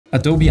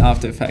Adobe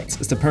After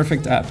Effects is the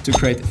perfect app to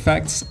create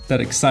effects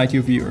that excite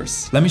your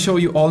viewers. Let me show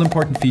you all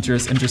important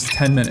features in just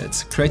 10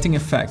 minutes, creating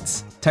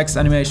effects, text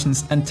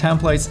animations and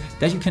templates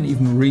that you can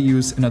even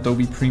reuse in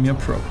Adobe Premiere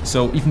Pro.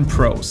 So even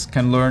pros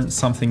can learn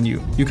something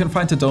new. You can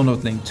find the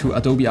download link to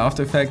Adobe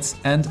After Effects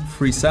and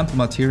free sample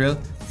material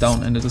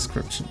down in the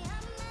description.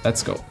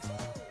 Let's go.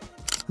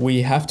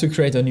 We have to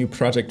create a new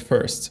project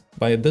first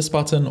via this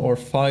button or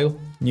File,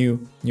 New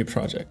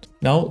Project.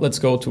 Now let's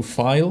go to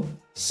File,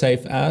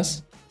 Save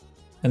As,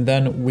 and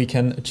then we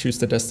can choose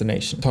the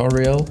destination,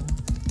 tutorial,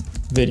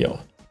 video,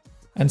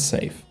 and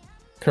save.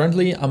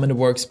 Currently, I'm in the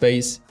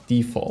workspace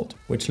default,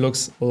 which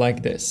looks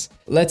like this.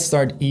 Let's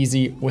start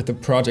easy with the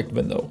project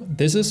window.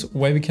 This is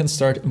where we can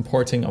start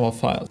importing our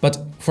files. But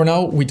for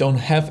now, we don't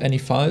have any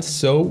files,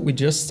 so we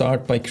just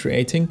start by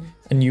creating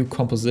a new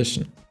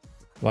composition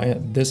via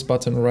this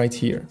button right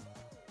here.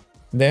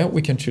 There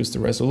we can choose the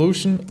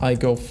resolution. I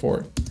go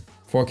for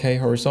 4K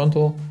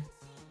horizontal,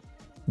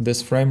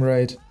 this frame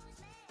rate,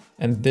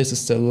 and this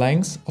is the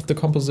length of the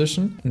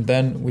composition, and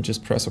then we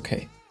just press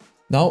OK.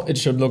 Now it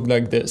should look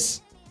like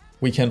this.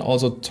 We can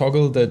also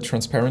toggle the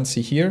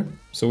transparency here,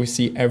 so we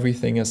see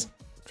everything is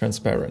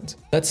transparent.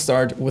 Let's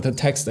start with a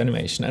text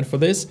animation, and for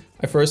this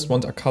I first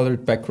want a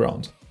colored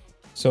background.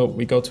 So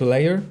we go to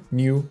Layer,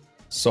 New,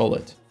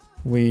 Solid.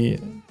 We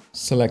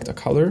select a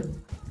color,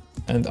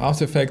 and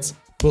After Effects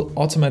will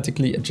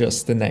automatically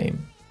adjust the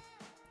name.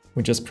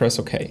 We just press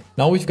OK.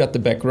 Now we've got the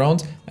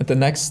background, and the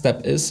next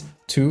step is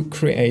to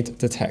create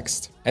the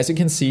text. As you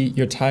can see,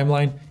 your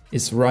timeline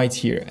is right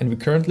here, and we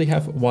currently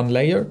have one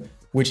layer,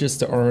 which is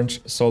the orange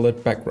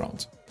solid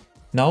background.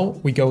 Now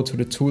we go to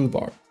the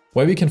toolbar,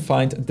 where we can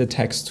find the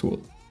text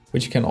tool,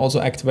 which you can also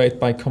activate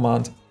by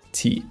Command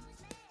T.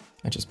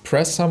 I just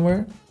press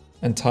somewhere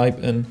and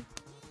type in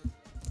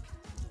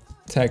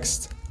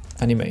text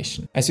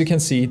animation. As you can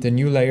see, the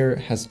new layer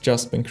has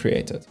just been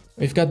created.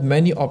 We've got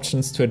many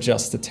options to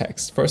adjust the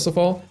text. First of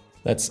all,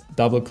 let's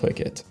double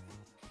click it.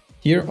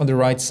 Here on the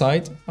right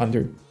side,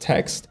 under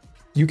text,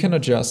 you can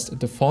adjust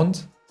the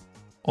font,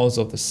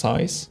 also the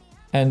size,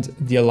 and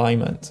the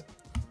alignment,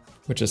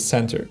 which is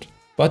centered.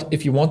 But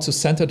if you want to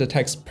center the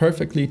text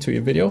perfectly to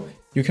your video,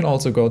 you can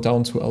also go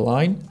down to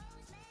Align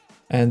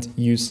and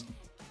use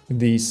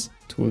these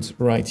tools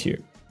right here.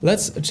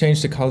 Let's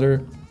change the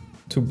color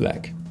to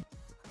black,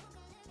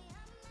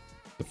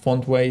 the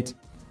font weight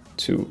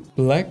to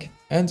black,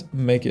 and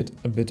make it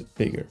a bit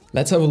bigger.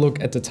 Let's have a look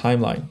at the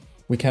timeline.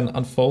 We can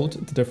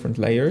unfold the different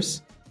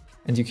layers,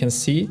 and you can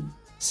see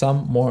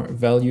some more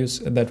values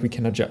that we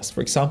can adjust.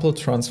 For example,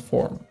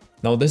 transform.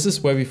 Now this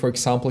is where we, for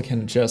example,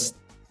 can adjust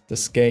the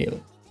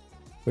scale,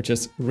 which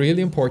is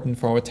really important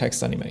for our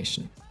text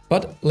animation.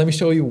 But let me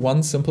show you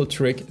one simple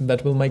trick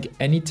that will make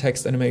any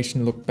text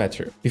animation look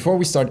better. Before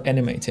we start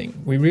animating,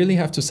 we really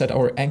have to set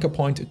our anchor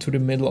point to the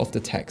middle of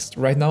the text.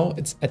 Right now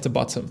it's at the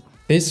bottom.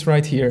 This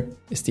right here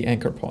is the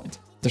anchor point.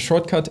 The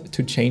shortcut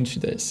to change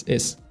this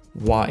is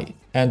Y,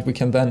 and we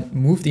can then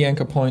move the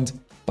anchor point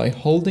by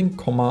holding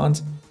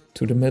Command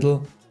to the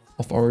middle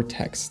of our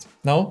text.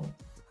 Now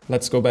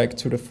let's go back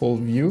to the full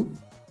view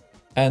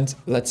and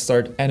let's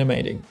start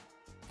animating.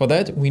 For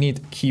that we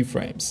need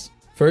keyframes.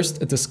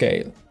 First, the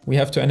scale. We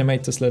have to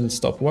animate this little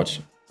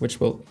stopwatch, which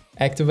will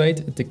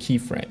activate the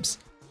keyframes.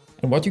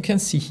 And what you can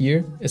see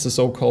here is a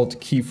so-called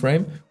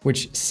keyframe,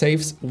 which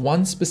saves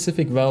one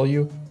specific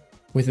value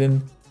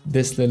within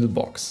this little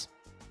box.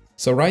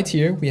 So right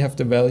here we have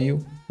the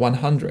value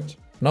 100.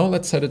 Now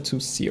let's set it to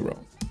 0.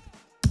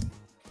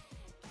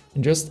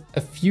 And just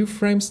a few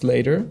frames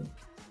later,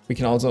 we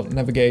can also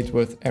navigate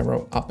with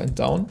arrow up and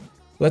down.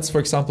 Let's, for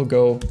example,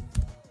 go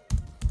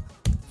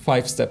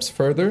 5 steps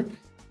further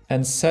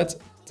and set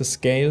the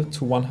scale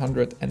to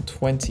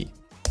 120.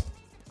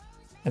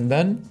 And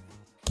then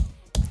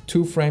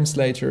 2 frames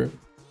later,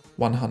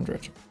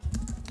 100.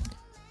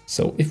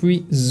 So if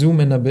we zoom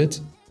in a bit,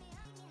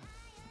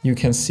 you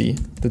can see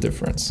the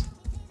difference.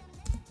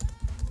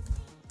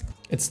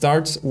 It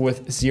starts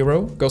with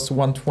 0, goes to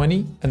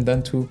 120, and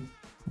then to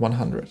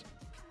 100.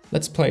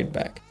 Let's play it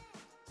back.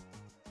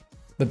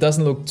 That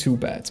doesn't look too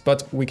bad,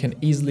 but we can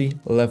easily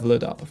level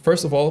it up.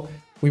 First of all,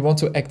 we want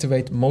to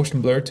activate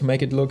motion blur to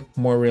make it look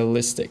more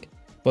realistic.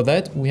 For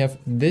that, we have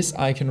this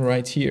icon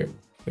right here,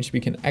 which we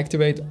can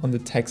activate on the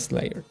text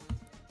layer.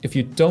 If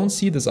you don't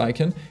see this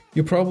icon,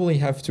 you probably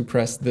have to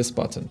press this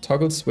button,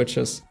 toggle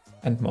switches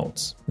and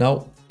modes.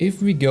 Now,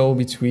 if we go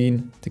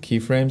between the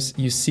keyframes,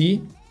 you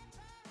see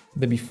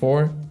the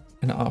before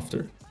and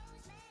after.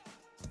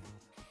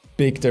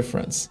 Big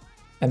difference.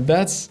 And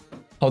that's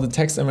how the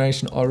text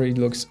animation already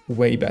looks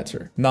way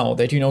better. Now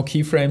that you know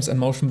keyframes and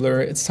motion blur,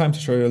 it's time to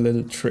show you a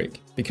little trick,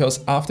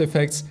 because After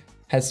Effects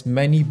has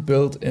many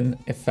built-in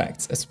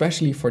effects,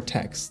 especially for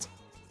text.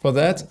 For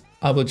that,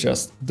 I will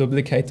just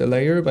duplicate the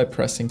layer by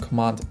pressing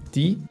Command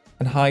D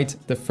and hide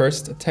the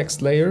first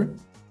text layer.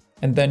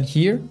 And then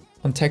here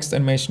on Text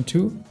Animation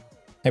 2,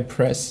 I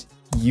press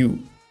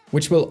U,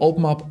 which will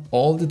open up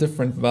all the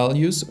different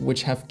values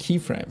which have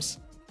keyframes,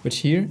 which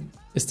here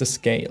is the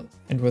scale.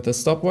 And with the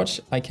stopwatch,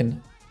 I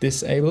can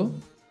disable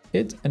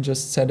it and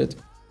just set it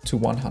to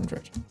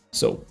 100.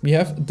 So we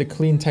have the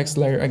clean text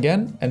layer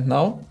again, and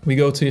now we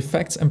go to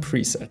effects and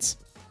presets.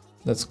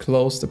 Let's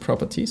close the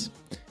properties,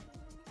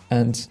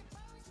 and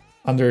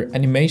under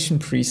animation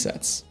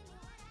presets,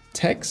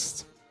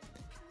 text,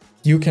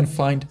 you can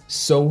find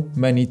so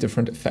many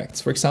different effects.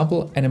 For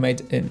example,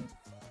 animate in.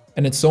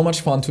 And it's so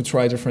much fun to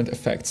try different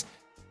effects.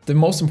 The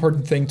most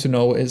important thing to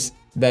know is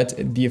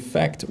that the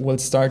effect will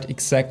start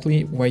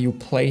exactly where your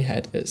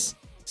playhead is.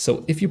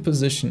 So if you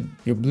position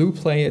your blue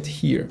playhead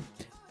here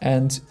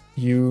and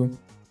you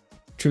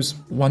choose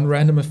one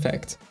random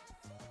effect,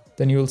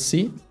 then you'll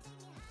see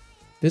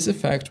this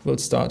effect will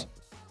start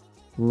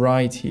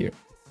right here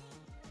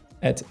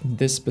at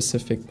this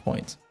specific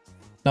point.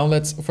 Now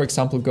let's, for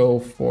example, go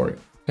for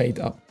fade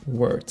up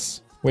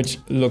words, which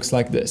looks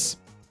like this.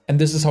 And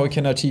this is how you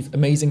can achieve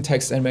amazing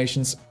text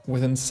animations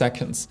within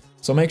seconds.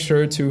 So make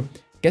sure to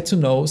get to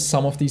know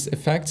some of these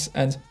effects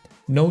and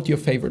note your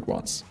favorite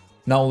ones.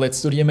 Now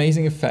let's do the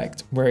amazing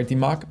effect where the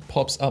mug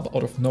pops up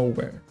out of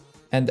nowhere.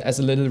 And as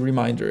a little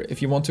reminder,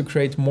 if you want to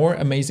create more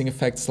amazing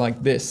effects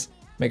like this,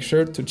 make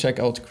sure to check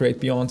out Create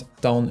Beyond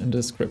down in the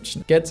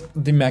description. Get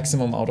the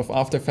maximum out of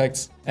After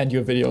Effects and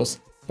your videos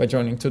by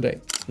joining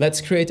today. Let's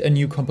create a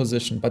new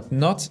composition, but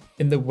not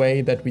in the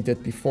way that we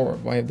did before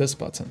via this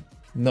button.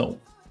 No.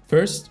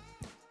 First,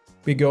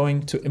 we're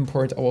going to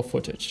import our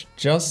footage.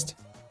 Just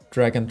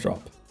drag and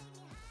drop.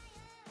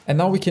 And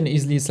now we can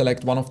easily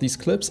select one of these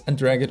clips and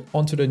drag it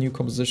onto the new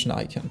composition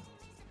icon.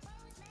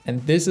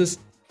 And this is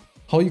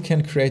how you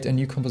can create a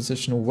new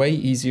composition way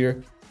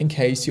easier in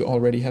case you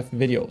already have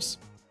videos.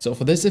 So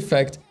for this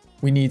effect,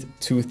 we need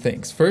two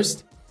things.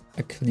 First,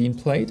 a clean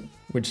plate,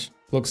 which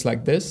looks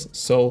like this.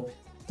 So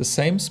the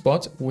same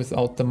spot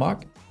without the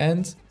mug,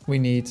 and we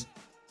need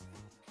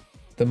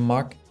the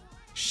mug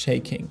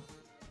shaking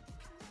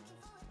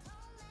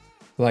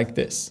like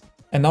this.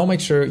 And now make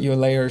sure your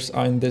layers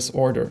are in this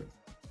order.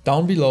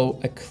 Down below,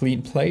 a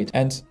clean plate,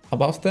 and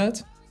above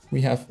that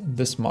we have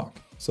this mug.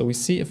 So we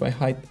see if I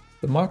hide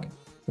the mug,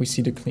 we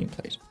see the clean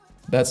plate.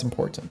 That's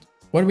important.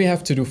 What we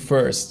have to do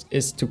first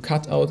is to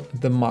cut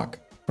out the mug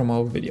from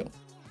our video.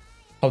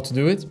 How to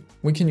do it?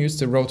 We can use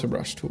the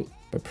Rotobrush tool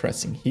by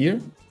pressing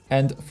here.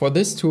 And for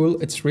this tool,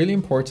 it's really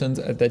important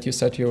that you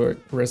set your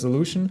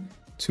resolution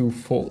to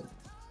full.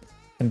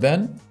 And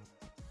then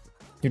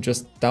you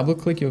just double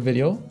click your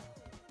video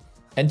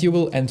and you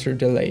will enter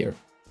the layer.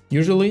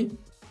 Usually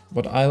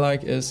what I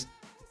like is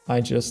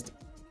I just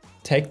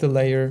take the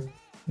layer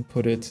and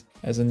put it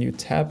as a new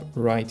tab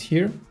right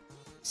here.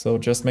 So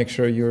just make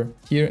sure you're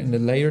here in the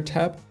layer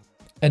tab.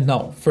 And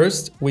now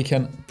first we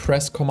can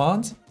press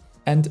Command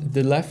and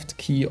the left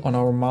key on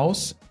our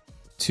mouse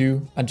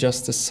to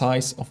adjust the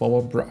size of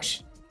our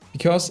brush.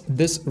 Because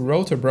this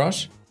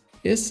Rotobrush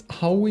is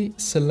how we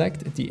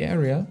select the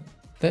area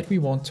that we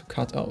want to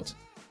cut out.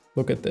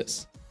 Look at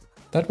this.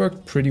 That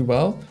worked pretty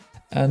well.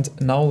 And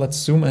now let's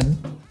zoom in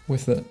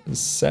with the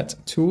Set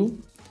tool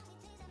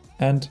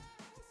and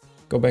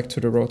go back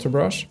to the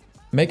Rotobrush.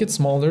 Make it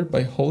smaller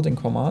by holding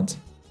Command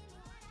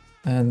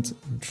and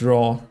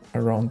draw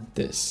around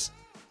this.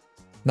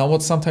 Now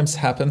what sometimes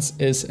happens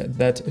is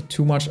that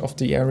too much of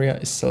the area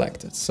is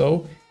selected.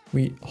 So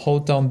we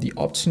hold down the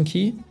Option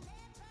key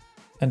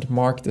and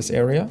mark this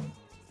area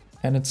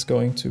and it's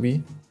going to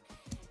be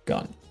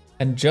gone.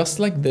 And just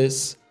like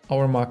this,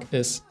 our mug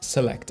is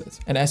selected.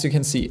 And as you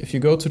can see, if you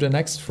go to the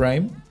next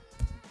frame,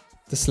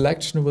 the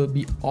selection will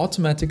be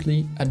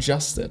automatically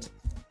adjusted.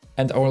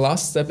 And our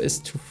last step is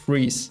to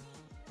freeze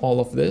all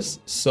of this.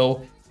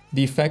 So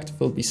the effect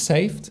will be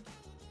saved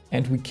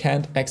and we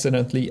can't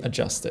accidentally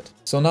adjust it.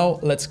 So now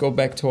let's go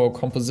back to our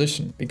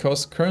composition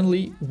because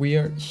currently we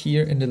are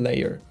here in the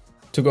layer.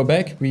 To go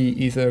back, we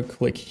either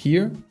click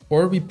here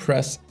or we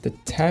press the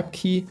Tab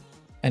key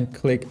and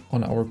click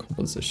on our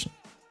composition.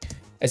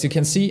 As you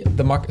can see,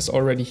 the mug is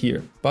already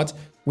here, but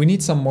we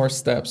need some more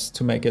steps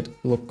to make it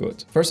look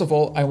good. First of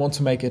all, I want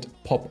to make it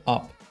pop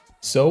up.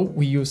 So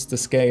we use the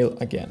scale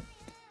again.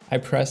 I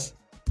press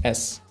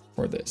S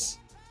for this.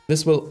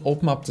 This will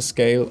open up the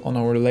scale on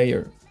our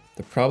layer.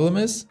 The problem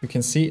is, you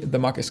can see the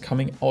mug is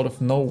coming out of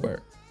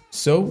nowhere.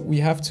 So we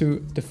have to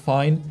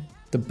define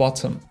the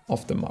bottom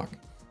of the mug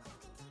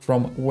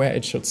from where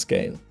it should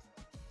scale,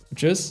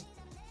 which is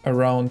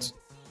around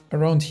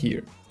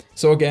here.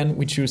 So again,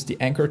 we choose the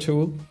anchor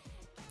tool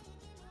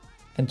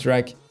and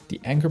drag the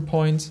anchor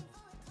point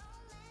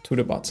to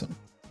the bottom.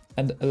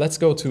 And let's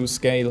go to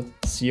scale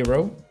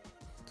 0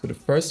 to the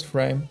first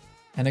frame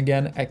and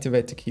again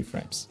activate the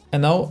keyframes.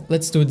 And now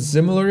let's do it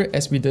similar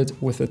as we did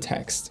with the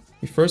text.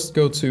 We first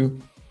go to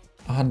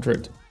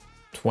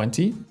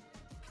 120,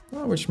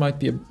 which might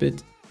be a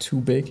bit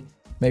too big,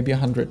 maybe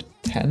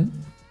 110.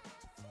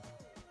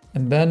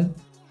 And then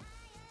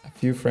a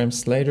few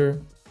frames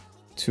later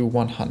to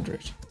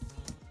 100.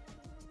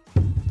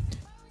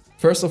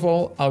 First of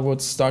all, I would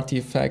start the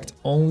effect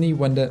only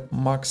when the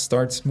mug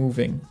starts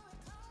moving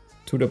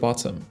to the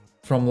bottom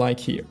from like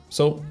here.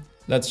 So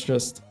let's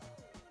just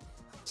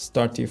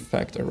start the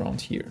effect around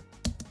here.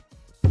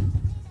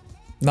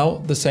 Now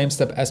the same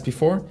step as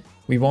before,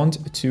 we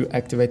want to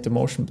activate the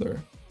motion blur.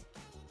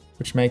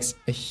 which makes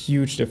a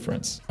huge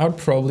difference. I would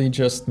probably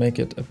just make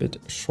it a bit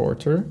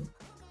shorter.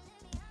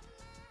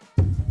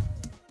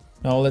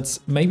 Now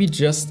let's maybe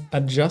just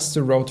adjust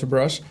the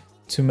Rotobrush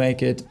to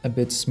make it a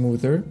bit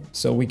smoother.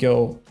 So we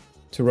go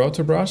to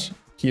Rotobrush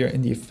here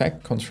in the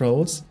effect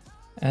controls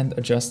and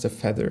adjust the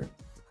feather.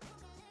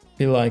 I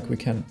feel like we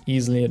can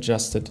easily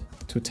adjust it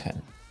to 10.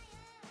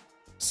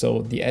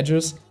 So the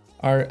edges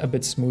are a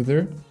bit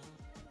smoother,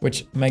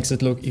 which makes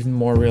it look even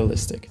more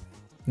realistic.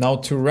 Now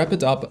to wrap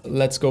it up,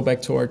 let's go back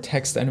to our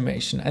text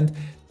animation and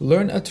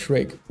learn a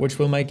trick which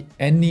will make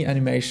any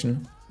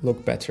animation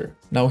look better.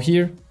 Now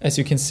here, as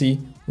you can see,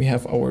 we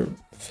have our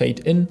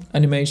fade in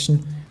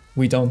animation.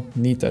 We don't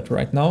need that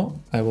right now.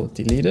 I will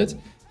delete it.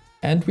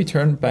 And we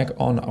turn back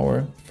on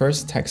our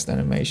first text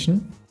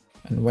animation.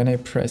 And when I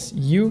press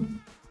U,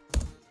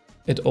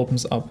 it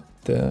opens up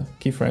the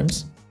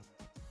keyframes.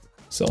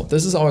 So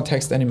this is our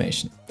text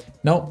animation.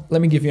 Now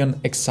let me give you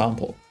an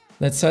example.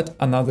 Let's set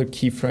another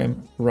keyframe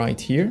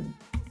right here.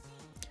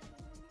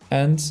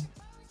 And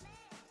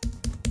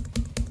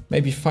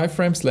maybe 5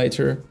 frames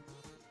later,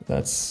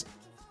 let's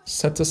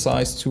set the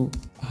size to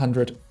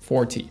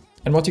 140.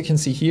 And what you can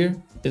see here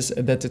is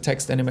that the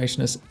text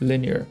animation is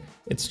linear.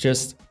 It's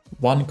just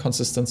one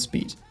consistent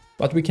speed,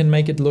 but we can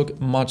make it look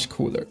much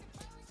cooler.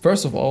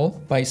 First of all,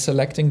 by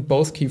selecting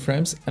both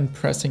keyframes and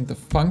pressing the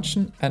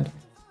function and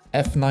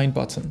F9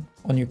 button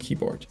on your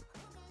keyboard.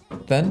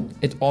 Then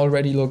it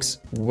already looks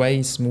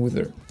way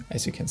smoother,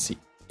 as you can see.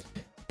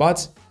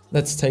 But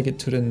let's take it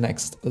to the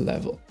next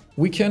level.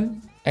 We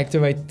can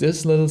activate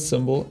this little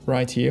symbol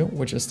right here,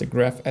 which is the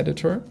graph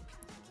editor,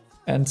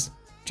 and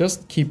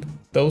just keep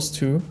those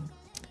two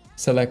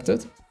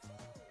selected.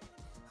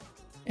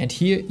 And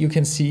here you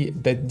can see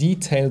the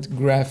detailed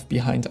graph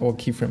behind our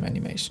keyframe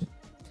animation.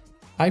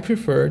 I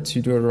prefer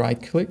to do a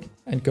right click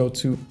and go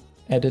to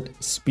Edit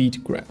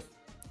Speed Graph.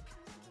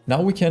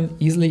 Now we can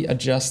easily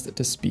adjust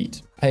the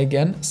speed. I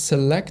again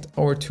select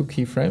our 2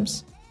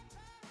 keyframes,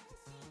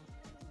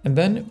 and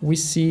then we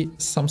see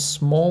some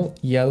small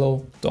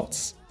yellow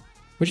dots,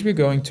 which we're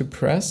going to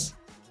press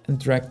and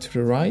drag to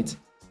the right,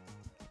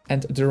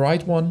 and the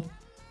right one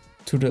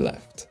to the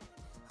left.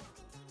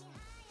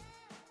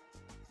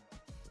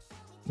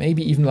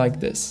 Maybe even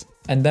like this.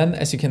 And then,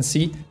 as you can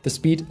see, the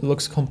speed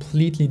looks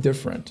completely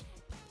different.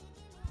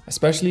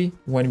 Especially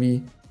when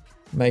we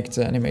make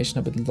the animation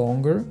a bit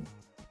longer.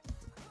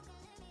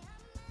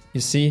 You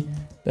see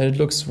that it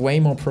looks way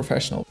more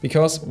professional,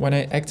 because when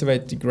I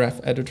activate the graph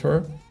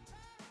editor,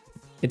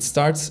 it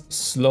starts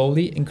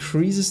slowly,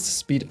 increases the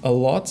speed a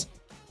lot,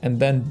 and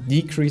then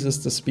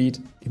decreases the speed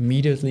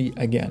immediately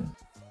again.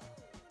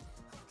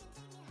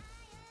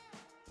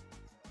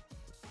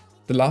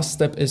 The last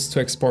step is to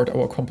export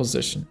our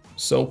composition.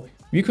 So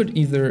we could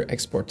either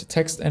export the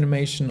text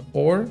animation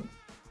or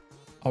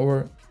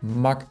our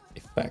mug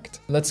effect.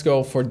 Let's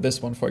go for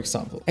this one, for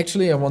example.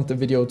 Actually, I want the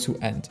video to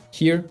end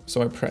here,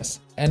 so I press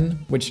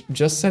N, which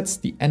just sets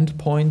the end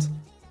point.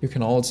 You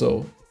can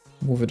also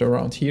move it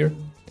around here.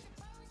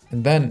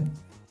 And then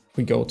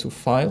we go to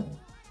File,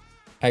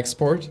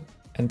 Export,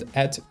 and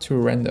Add to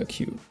Render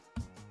Queue,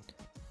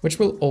 which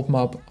will open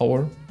up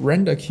our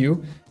render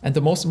queue. And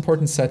the most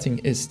important setting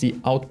is the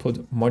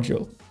output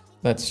module.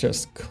 Let's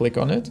just click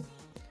on it.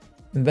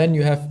 And then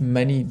you have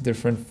many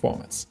different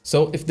formats.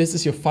 So if this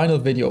is your final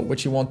video,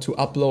 which you want to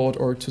upload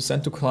or to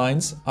send to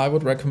clients, I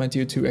would recommend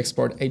you to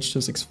export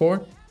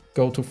H.264,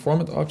 go to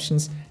format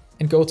options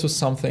and go to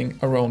something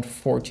around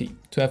 40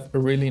 to have a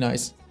really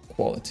nice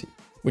quality,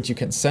 which you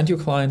can send your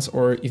clients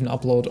or even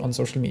upload on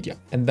social media.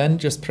 And then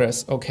just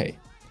press OK.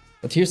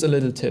 But here's a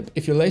little tip.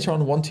 If you later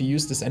on want to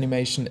use this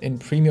animation in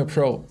Premiere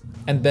Pro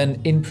and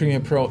then in Premiere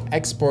Pro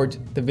export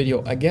the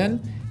video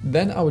again,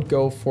 then I would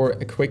go for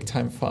a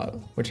QuickTime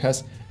file, which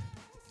has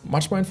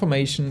much more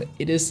information.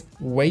 It is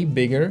way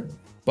bigger,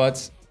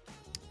 but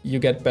you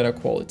get better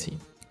quality.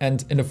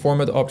 And in the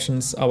format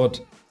options, I would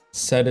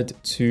set it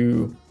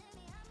to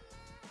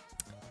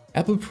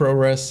Apple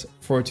ProRes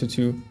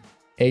 422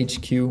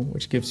 HQ,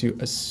 which gives you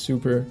a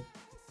superb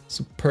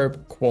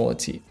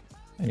quality.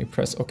 And you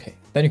press OK.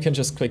 Then you can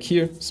just click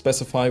here,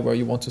 specify where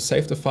you want to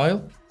save the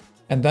file,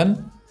 and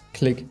then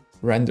click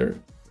Render.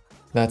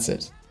 That's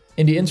it.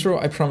 In the intro,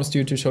 I promised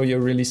you to show you a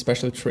really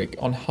special trick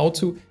on how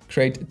to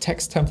create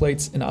text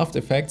templates in After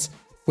Effects,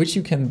 which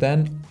you can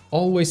then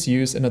always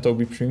use in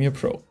Adobe Premiere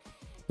Pro.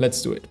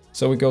 Let's do it.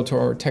 So we go to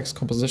our text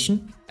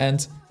composition,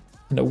 and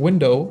in the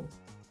window,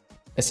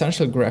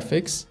 Essential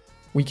Graphics,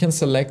 we can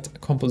select a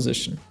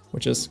composition,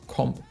 which is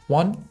Comp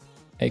 1,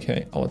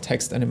 aka our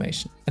text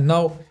animation. And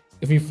now,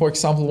 if you, for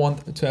example,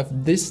 want to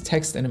have this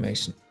text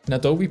animation in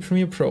Adobe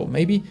Premiere Pro,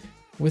 maybe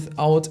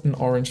without an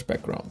orange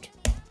background,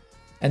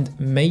 and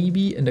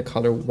maybe in the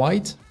color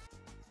white,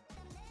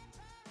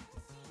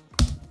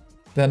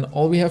 then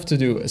all we have to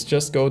do is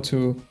just go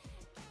to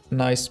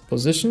nice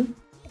position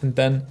and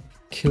then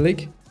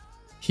click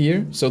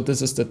here. So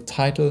this is the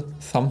title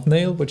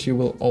thumbnail, which you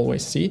will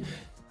always see.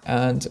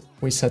 And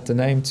we set the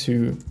name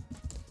to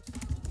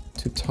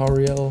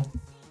tutorial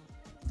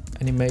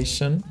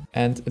animation.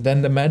 And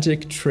then the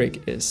magic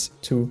trick is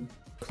to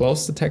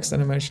close the text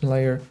animation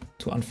layer.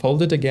 To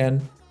unfold it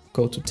again,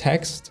 go to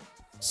text,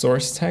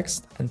 source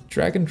text, and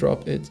drag and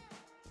drop it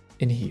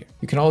in here.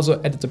 You can also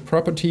edit the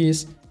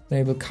properties,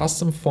 enable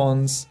custom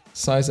fonts,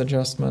 size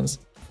adjustments,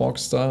 font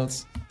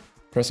styles,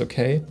 press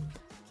OK.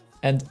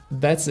 And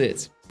that's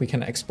it. We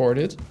can export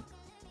it.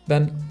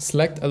 Then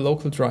select a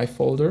local drive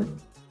folder,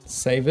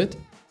 save it.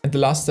 And the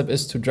last step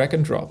is to drag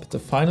and drop the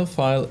final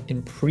file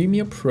in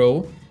Premiere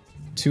Pro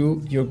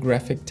to your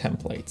graphic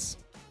templates.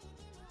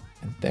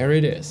 And there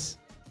it is.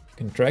 You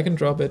can drag and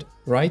drop it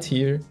right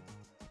here.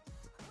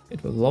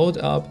 It will load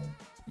up.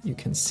 You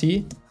can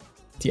see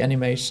the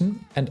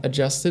animation and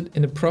adjust it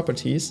in the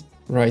properties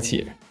right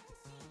here.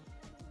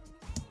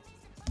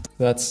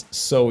 That's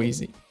so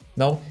easy.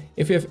 Now,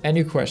 if you have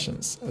any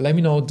questions, let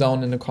me know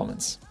down in the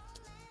comments.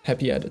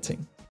 Happy editing.